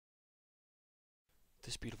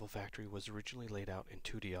This beautiful factory was originally laid out in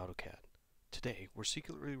 2D AutoCAD. Today, we're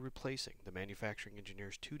secretly replacing the manufacturing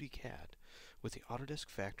engineer's 2D CAD with the Autodesk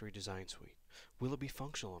Factory Design Suite. Will it be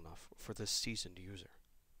functional enough for this seasoned user?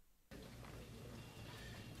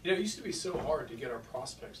 You know, it used to be so hard to get our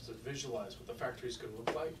prospects to visualize what the factory is going to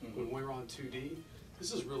look like when we're on 2D.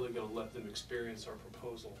 This is really going to let them experience our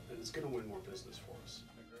proposal, and it's going to win more business for us.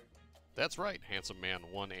 That's right, Handsome Man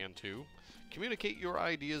 1 and 2. Communicate your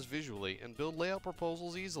ideas visually and build layout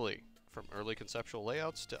proposals easily. From early conceptual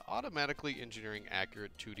layouts to automatically engineering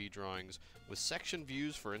accurate 2D drawings with section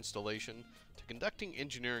views for installation to conducting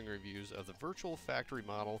engineering reviews of the virtual factory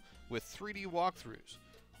model with 3D walkthroughs.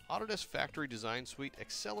 Autodesk Factory Design Suite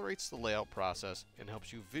accelerates the layout process and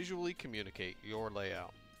helps you visually communicate your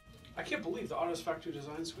layout. I can't believe the Autodesk Factory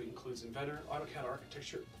Design Suite includes Inventor, AutoCAD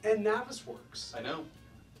Architecture, and Navisworks. I know.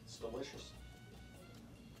 It's delicious.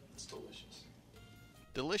 It's delicious.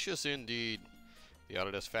 Delicious indeed. The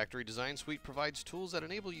Autodesk Factory Design Suite provides tools that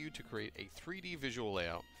enable you to create a 3D visual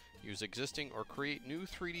layout, use existing or create new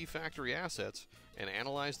 3D factory assets, and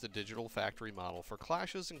analyze the digital factory model for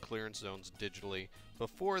clashes and clearance zones digitally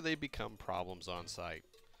before they become problems on site.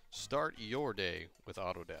 Start your day with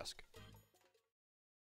Autodesk.